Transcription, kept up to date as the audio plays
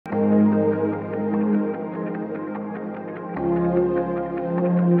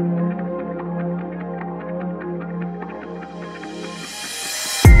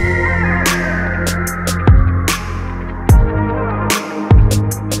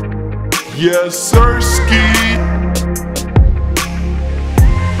Yes, sir, ski.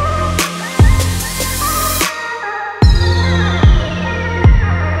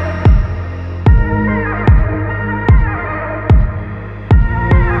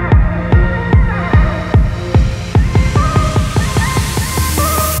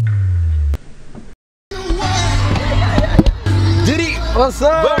 What's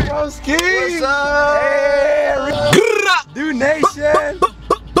up, broski? What's up? Hey, Dude Nation.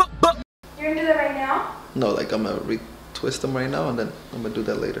 You're gonna do that right now? No, like I'm gonna retwist them right now and then I'm gonna do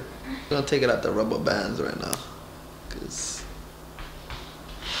that later. I'm gonna take it out the rubber bands right now.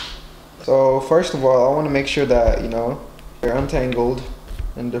 So first of all, I want to make sure that, you know, they're untangled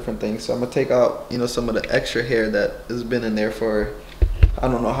and different things. So I'm gonna take out, you know, some of the extra hair that has been in there for I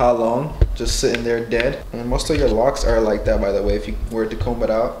don't know how long, just sitting there dead. And most of your locks are like that, by the way. If you were to comb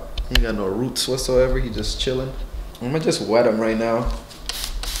it out, you got no roots whatsoever. You just chilling. I'm gonna just wet them right now.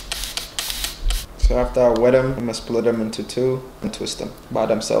 So after I wet them, I'm gonna split them into two and twist them by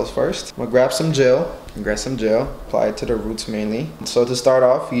themselves first. I'm gonna grab some gel. Apply it to the roots mainly. So to start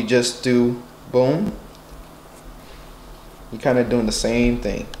off, you just do boom. You're kind of doing the same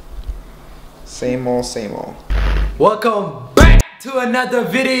thing. Same old, same old. Welcome back to another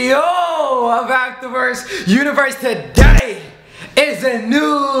video of Activerse Universe. Today is a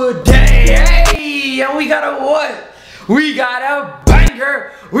new day. Hey, and we got a what? We got a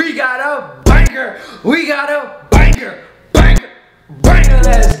banger. We got a banger. We got a banger. Banger. Banger.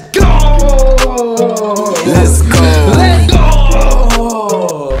 Let's go. Let's go. Let's go.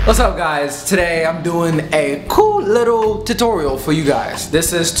 What's up, guys? Today I'm doing a cool little tutorial for you guys.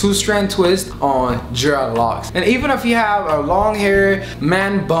 This is 2-strand twist on Dreadlocks. And even if you have a long hair,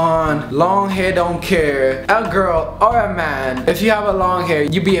 man bun, long hair don't care, a girl or a man, if you have a long hair,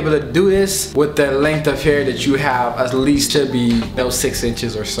 you'll be able to do this with the length of hair that you have. At least should be, you know, 6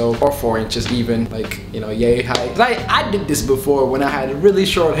 inches or so, or 4 inches even, like, you know, yay height. Like, I did this before when I had really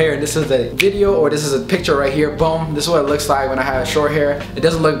short hair. This is a video, or this is a picture right here. Boom. This is what it looks like when I have short hair. It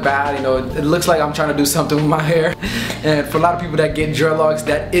doesn't look bad, you know, it looks like I'm trying to do something with my hair. And for a lot of people that get dreadlocks,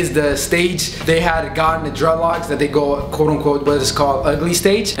 that is the stage they had gotten the dreadlocks, that they go quote unquote what is called ugly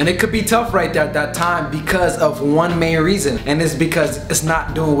stage. And it could be tough right there at that time because of one main reason, and it's because it's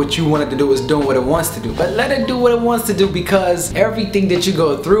not doing what you want it to do, it's doing what it wants to do. But let it do what it wants to do, because everything that you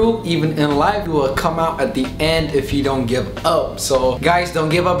go through, even in life, will come out at the end if you don't give up. So guys, don't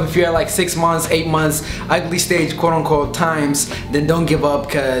give up. If you're at like 6 months, 8 months, ugly stage quote unquote times, then don't give up,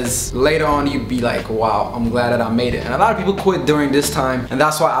 because later on you'd be like, wow, I'm glad that I made it. And a lot of people quit during this time, and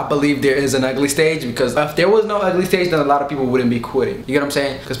that's why I believe there is an ugly stage, because if there was no ugly stage, then a lot of people wouldn't be quitting. You get what I'm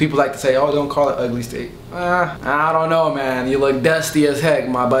saying? Because people like to say, oh, don't call it ugly stage. I don't know, man. You look dusty as heck,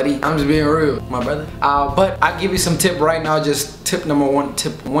 my buddy. I'm just being real, my brother. But I'll give you some tip right now. Just tip number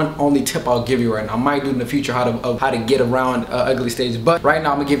one, only tip I'll give you right now. I might do in the future how to get around ugly stage, but right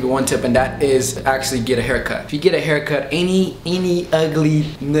now I'm gonna give you one tip, and that is actually get a haircut. If you get a haircut, any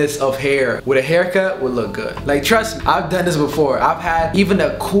ugliness of hair with a haircut will look good. Like, trust me, I've done this before. I've had even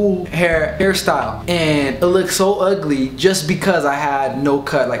a cool hairstyle, and it looked so ugly just because I had no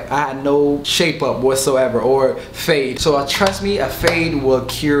cut. Like, I had no shape up whatsoever, or fade. So trust me, a fade will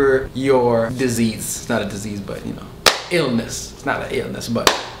cure your disease. It's not a disease, but you know, illness. It's not an illness,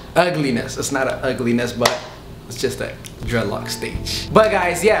 but ugliness. It's not an ugliness, but it's just a dreadlock stage. But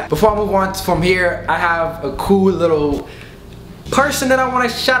guys, yeah, before I move on from here, I have a cool little person that I want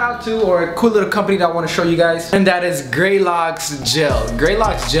to shout out to, or a cool little company that I want to show you guys, and that is Dreadlocks gel.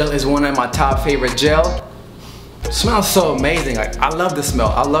 Dreadlocks gel is one of my top favorite gel. Smells so amazing. Like, I love the smell.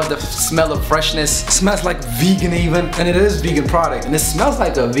 I love the smell of freshness. It smells like vegan even, and it is vegan product, and it smells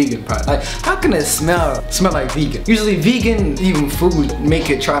like a vegan product. Like, how can it smell like vegan? Usually vegan even food make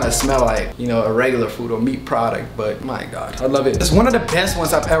it try to smell like, you know, a regular food or meat product, but my god, I love it. It's one of the best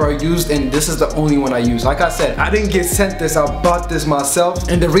ones I've ever used, and this is the only one I use. Like I said, I didn't get sent this, I bought this myself,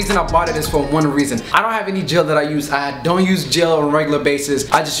 and the reason I bought it is for one reason. I don't have any gel that I use. I don't use gel on a regular basis.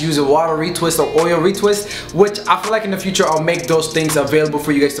 I just use a water retwist or oil retwist, which I feel like in the future I'll make those things available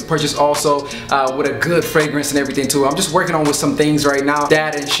for you guys to purchase also, with a good fragrance and everything too. I'm just working on with some things right now,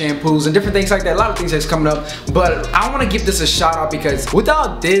 that and shampoos and different things like that. A lot of things that's coming up, but I want to give this a shout out, because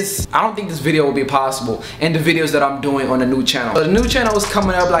without this, I don't think this video will be possible, and the videos that I'm doing on the new channel. So the new channel is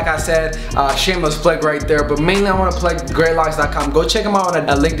coming up, like I said, shameless plug right there, but mainly I want to plug Dreadlocks.com. Go check them out in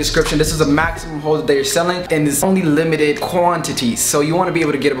a link description. This is a maximum hold that they're selling, and it's only limited quantities, so you want to be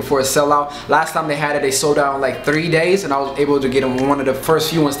able to get it before it sell out. Last time they had it, they sold out in like 3 days, and I was able to get him, one of the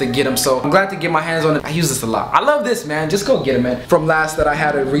first few ones to get him. So I'm glad to get my hands on it. I use this a lot. I love this, man. Just go get it, man. From last that I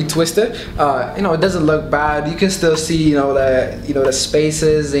had it retwisted, you know, it doesn't look bad. You can still see, you know, the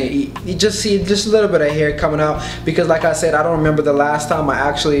spaces, and you just see just a little bit of hair coming out, because like I said, I don't remember the last time I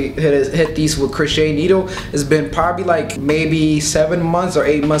actually hit these with crochet needle. It's been probably like maybe 7 months or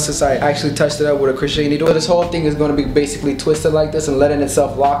 8 months since I actually touched it up with a crochet needle. So this whole thing is going to be basically twisted like this and letting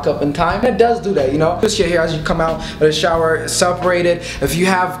itself lock up in time. And it does do that, you know. Twist your hair as you come out of the shower, separate it. If you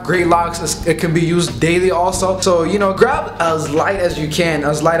have great locks, it can be used daily also. So, you know, grab as light as you can,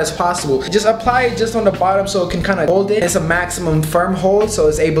 as light as possible. Just apply it just on the bottom so it can kind of hold it. It's a maximum firm hold, so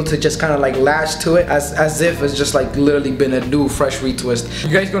it's able to just kind of like latch to it as if it's just like literally been a new fresh retwist. You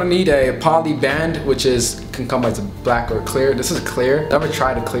guys gonna need a poly band, which can come as a black or clear. This is clear. Never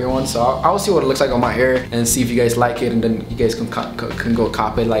tried a clear one, so I'll see what it looks like on my hair and see if you guys like it, and then you guys can go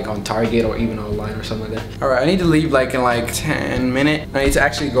cop it like on Target or even online or something like that. All right, I need to leave like in like 10 minutes. I need to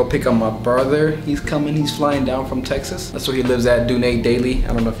actually go pick up my brother. He's coming. He's flying down from Texas. That's where he lives at, Dunay Daily.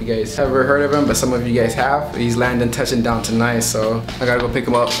 I don't know if you guys ever heard of him, but some of you guys have. He's landing, touching down tonight, so I gotta go pick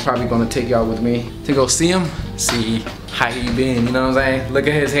him up. Probably gonna take y'all with me to go see him. See how he been, you know what I'm saying? Look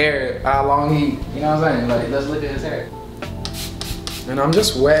at his hair, how long he, you know what I'm saying? Like, let's look at his hair. And I'm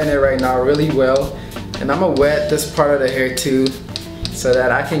just wetting it right now really well. And I'm gonna wet this part of the hair too, so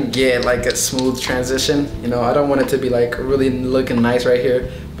that I can get like a smooth transition. You know, I don't want it to be like really looking nice right here,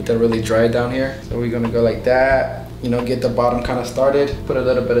 but then really dry down here. So we're gonna go like that, you know, get the bottom kind of started, put a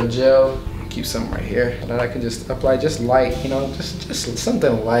little bit of gel, keep some right here, and then I can just apply just light, you know, just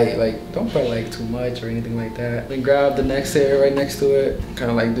something light. Like, don't put like too much or anything like that. Then grab the next hair right next to it,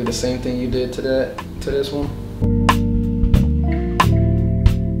 kind of like do the same thing you did to this one.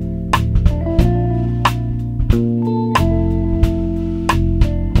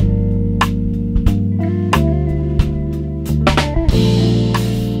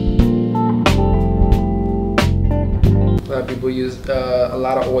 People use a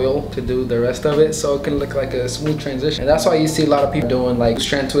lot of oil to do the rest of it, so it can look like a smooth transition. And that's why you see a lot of people doing like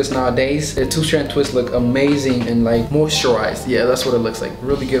strand twists nowadays. The 2-strand twists look amazing and like moisturized. Yeah, that's what it looks like,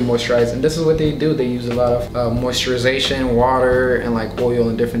 really good moisturized. And this is what they do. They use a lot of moisturization, water, and like oil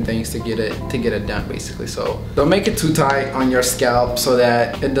and different things to get it done basically. So don't make it too tight on your scalp so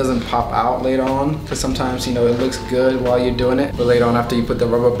that it doesn't pop out later on, because sometimes, you know, it looks good while you're doing it, but later on after you put the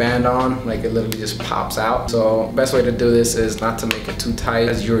rubber band on, like it literally just pops out. So best way to do this is not to make it too tight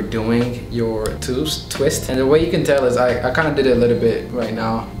as you're doing your twist. And the way you can tell is I kind of did it a little bit right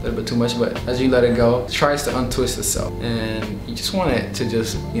now, a little bit too much, but as you let it go, it tries to untwist itself, and you just want it to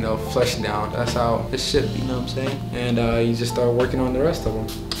just, you know, flush down. That's how it should be, you know what I'm saying? And you just start working on the rest of them.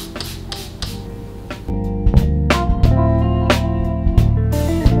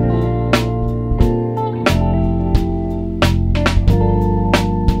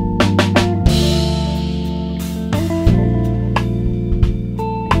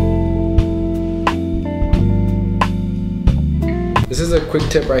 This is a quick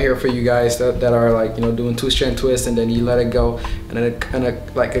tip right here for you guys that are like, you know, doing 2-strand twists and then you let it go and then it kind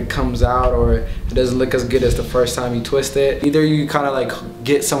of like it comes out, or it doesn't look as good as the first time you twist it. Either you kind of like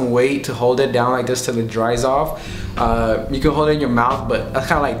get some weight to hold it down like this till it dries off. You can hold it in your mouth, but that's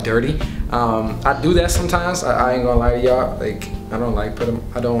kind of like dirty. I do that sometimes. I ain't gonna lie to y'all. Like, I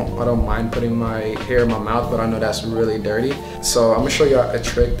don't mind putting my hair in my mouth, but I know that's really dirty. So I'm gonna show y'all a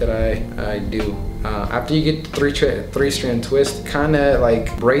trick that I do. After you get the 3-strand twist, kind of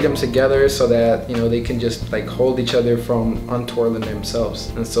like braid them together so that, you know, they can just like hold each other from untwirling themselves.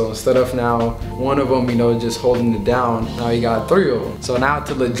 And so instead of now one of them, you know, just holding it down, now you got 3 of them. So now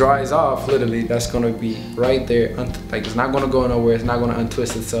till it dries off, literally that's gonna be right there. Like, it's not gonna go nowhere. It's not gonna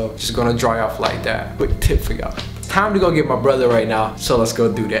untwist itself. It's just gonna dry off like that. Quick tip for y'all. It's time to go get my brother right now. So let's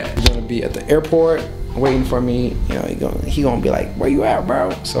go do that. He's gonna be at the airport waiting for me. You know, he gonna be like, where you at,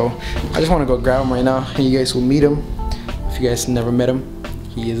 bro? So I just want to go grab him right now, and you guys will meet him. If you guys never met him,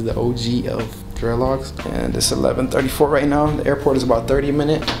 he is the OG of Dreadlocks. And it's 11:34 right now. The airport is about 30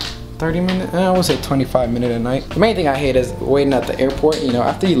 minutes, I would say 25 minutes at night. The main thing I hate is waiting at the airport. You know,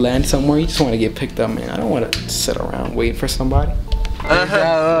 after you land somewhere, you just want to get picked up, man. I don't want to sit around waiting for somebody.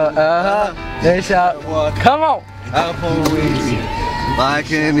 There's a come on. Up on wings,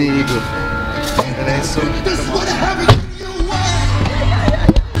 like an eagle.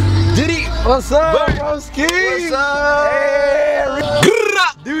 Diddy, what's up, broski? What's up? Hey,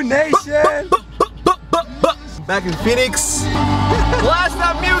 Do Nation. Back in Phoenix. Blast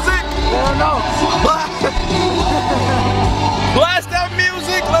that music. Oh no. Blast that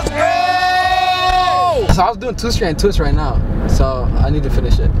music. Let's go. So I was doing 2-strand twists right now, so I need to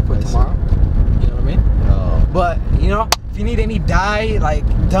finish it for tomorrow. You know what I mean? Oh. But you know, if you need any dye like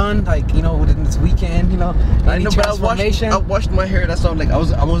done, like you know, within this weekend, you know, I any know, but transformation. I washed my hair. That's why I'm like, I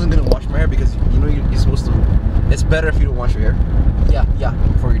wasn't gonna wash my hair because you know you're supposed to. It's better if you don't wash your hair. Yeah, yeah.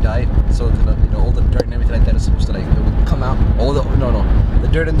 Before you dye it, so you know all the dirt and everything like that is supposed to like it will Come out. all the the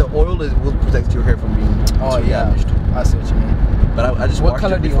dirt and the oil will protect your hair from being too damaged. I see what you mean. But I just What washed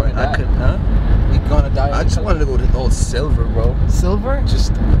color it do you before. want to dye? Huh? You gonna dye? I just wanted to go to all silver, bro. silver.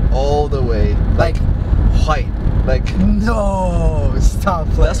 Just all the way, Like white. Like no, stop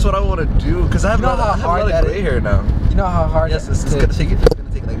playing. that's what I want to do because I have You know a lot, how I have a hard lot that of gray is? hair now. You know how hard? Yes, it's to- gonna take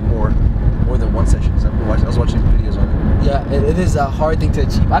like more than one session. So I was watching videos on it. Yeah, it is a hard thing to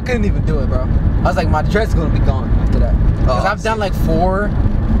achieve. I couldn't even do it, bro. I was like, my dread's gonna be gone after that. Because I've done like 4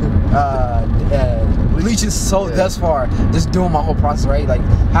 bleaches thus far. Just doing my whole process, right? Like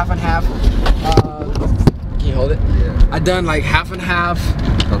half and half. Can you hold it? Yeah. I done like half and half.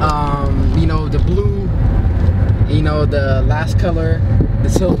 You know, the blue. You know, the last color, the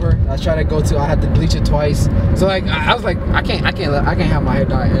silver. I tried to go to. I had to bleach it twice. So like, I was like, I can't have my hair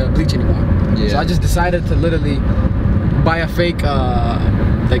dye bleach anymore. Yeah. So I just decided to literally buy a fake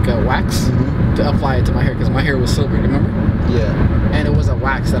like a wax to apply it to my hair because my hair was silver, remember? Yeah. And it was a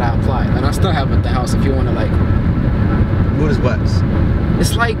wax that I applied, and I still have it at the house if you want to like. What is wax?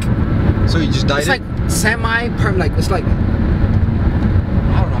 It's like So you just dyed it's it? like semi-perm, like it's like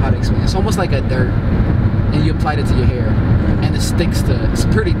I don't know how to explain. It's almost like a dirt, and you applied it to your hair, and it sticks to. It's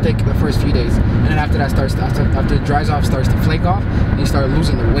pretty thick the first few days, and then after that after it dries off, starts to flake off, and you start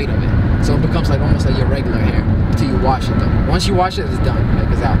losing the weight of it. So it becomes like almost like your regular hair until you wash it though. Once you wash it, it's done. Like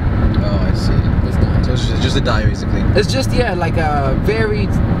it's out. Oh, I see. It's done. So it's just a dye basically. It's just like a very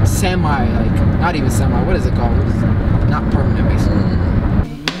semi, like not even semi. What is it called? What is it? Not permanent, basically.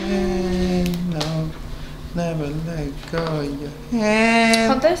 No, never let go of your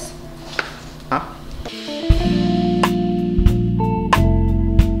hand. Hold this. Huh?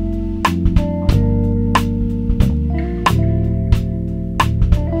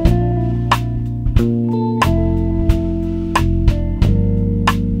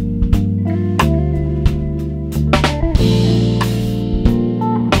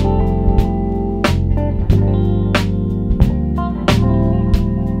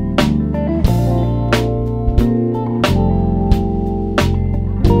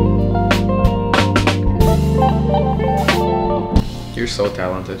 You're so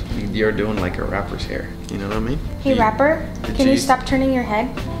talented. You're doing like a rapper's hair. You know what I mean? Hey, rapper, did can you- you stop turning your head?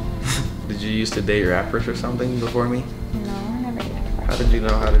 Did you used to date rappers or something before me? No, I never did. How did you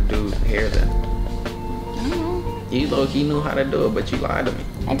know how to do hair then? I don't know. You low-key knew how to do it, but you lied to me.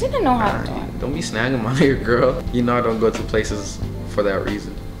 I didn't know how to do it. Don't be snagging my hair, girl. You know I don't go to places for that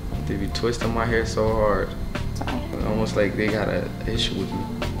reason. They be twisting my hair so hard. Sorry. Almost like they got an issue with me.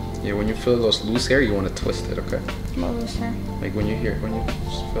 Yeah, when you feel those loose hair, you want to twist it, okay? I'm a loser. Like when you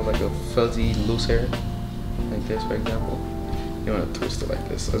feel like a fuzzy loose hair, like this, for example, you want to twist it like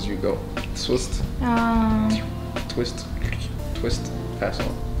this as you go. Twist, twist, twist, pass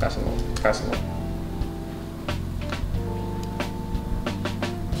along, pass along, pass along.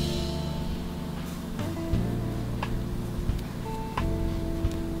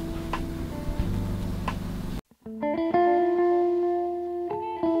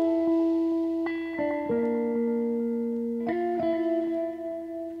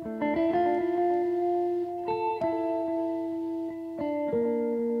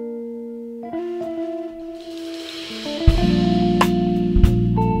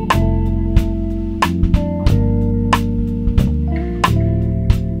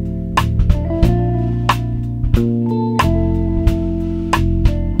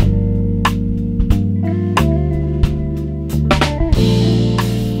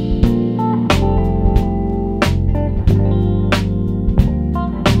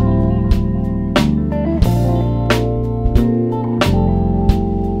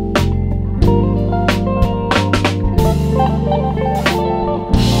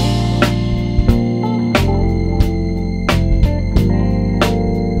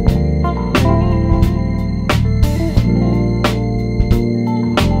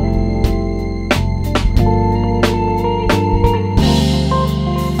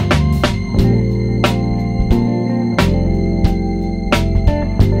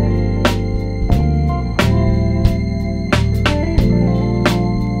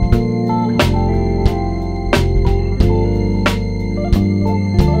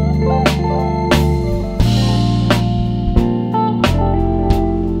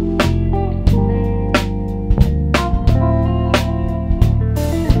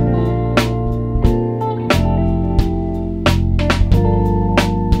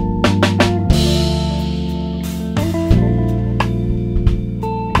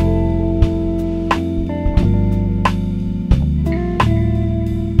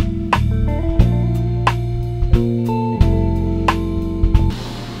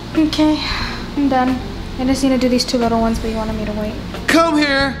 Okay, I'm done. I just need to do these two little ones, but you wanted me to wait. Come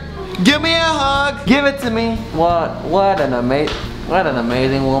here. Give me a hug. Give it to me. What an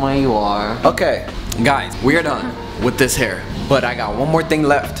amazing woman you are. Okay, guys, we are done with this hair, but I got one more thing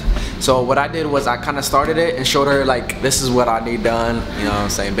left. So what I did was I kind of started it and showed her like, this is what I need done. You know what I'm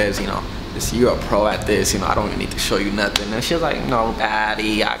saying, Biz, you know, you're a pro at this, you know, I don't even need to show you nothing. And she was like, no,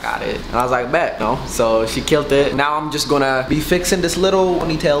 daddy, I got it. And I was like, bet, no. So she killed it. Now I'm just gonna be fixing this little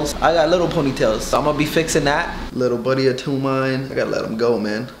ponytails. I got little ponytails, so I'm gonna be fixing that. Little buddy of two mine. I gotta let him go,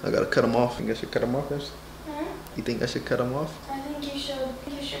 man. I gotta cut him off. You think I should cut him off first? You think I should cut him off? I think you should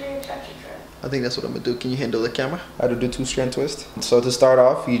reattach your dread. I think that's what I'm gonna do. Can you handle the camera? How to do 2-strand twist. So to start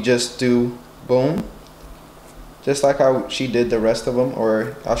off, you just do boom. Just like how she did the rest of them,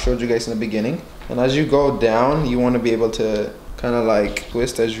 or I showed you guys in the beginning. And as you go down, you want to be able to kind of like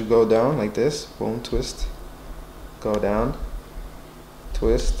twist as you go down, like this. Boom, twist, go down,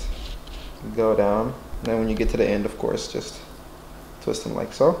 twist, go down. And then when you get to the end, of course, just twist them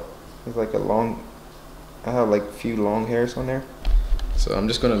like so. It's like a long, I have like a few long hairs on there. So I'm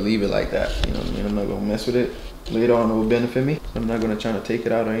just gonna leave it like that, you know what I mean? I'm not gonna mess with it. Later on it will benefit me. I'm not gonna try to take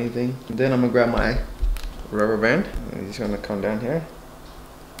it out or anything. And then I'm gonna grab my rubber band. I'm just gonna come down here.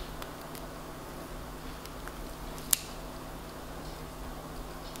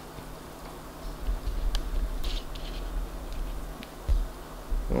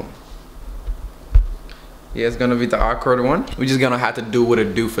 Boom. Yeah, it's gonna be the awkward one. We're just gonna have to do what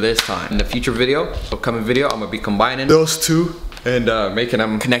it do for this time. In the future video, upcoming video, I'm gonna be combining those two and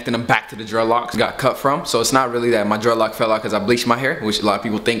connecting them back to the dreadlocks got cut from. So it's not really that my dreadlock fell out because I bleached my hair, which a lot of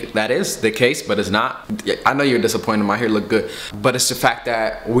people think that is the case, but it's not. I know you're disappointed, my hair looked good, but it's the fact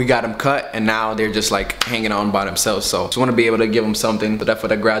that we got them cut and now they're just like hanging on by themselves. So just want to be able to give them something, but that for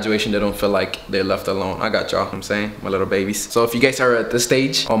the graduation they don't feel like they're left alone. I got y'all, I'm saying, my little babies. So if you guys are at this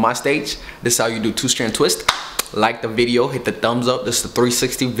stage, on my stage, this is how you do 2-strand twist. Like the video, hit the thumbs up. This is the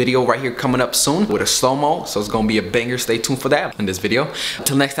 360 video right here coming up soon with a slow-mo, so it's gonna be a banger. Stay tuned for that in this video.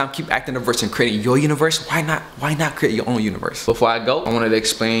 Until next time, keep acting the verse and creating your universe. Why not create your own universe? Before I go, I wanted to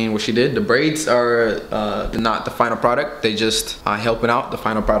explain what she did. The braids are not the final product, they just helping out. The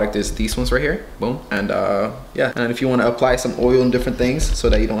final product is these ones right here, boom. And yeah, and if you want to apply some oil and different things so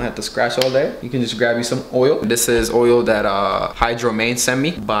that you don't have to scratch all day, you can just grab you some oil. This is oil that Hydro Main sent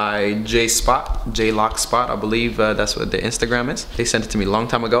me by J-Lock Spot, I believe. That's what the Instagram is. They sent it to me a long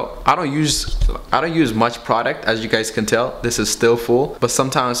time ago. I don't use much product, as you guys can tell. This is still full, but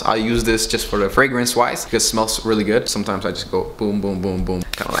sometimes I use this just for the fragrance wise because it smells really good. Sometimes I just go boom, boom, boom, boom,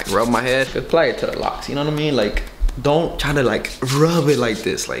 kind of like rub my head, apply it to the locks. You know what I mean? Like, don't try to like rub it like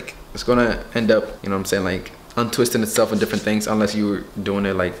this. Like, it's gonna end up, you know what I'm saying, like untwisting itself and different things unless you're doing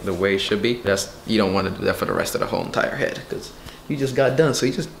it like the way it should be. You don't want to do that for the rest of the whole entire head because you just got done. So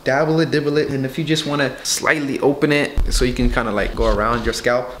you just dabble it, dibble it, and if you just want to slightly open it so you can kind of like go around your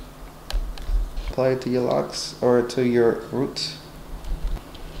scalp, apply it to your locks or to your roots.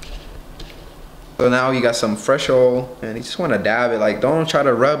 So now you got some fresh oil and you just want to dab it. Like, don't try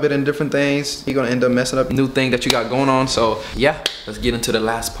to rub it in different things. You're gonna end up messing up new thing that you got going on. So yeah, let's get into the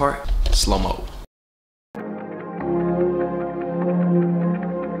last part, slow-mo.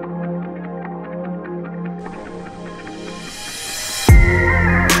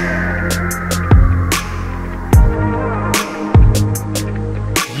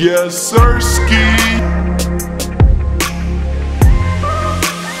 Yes, sir, ski.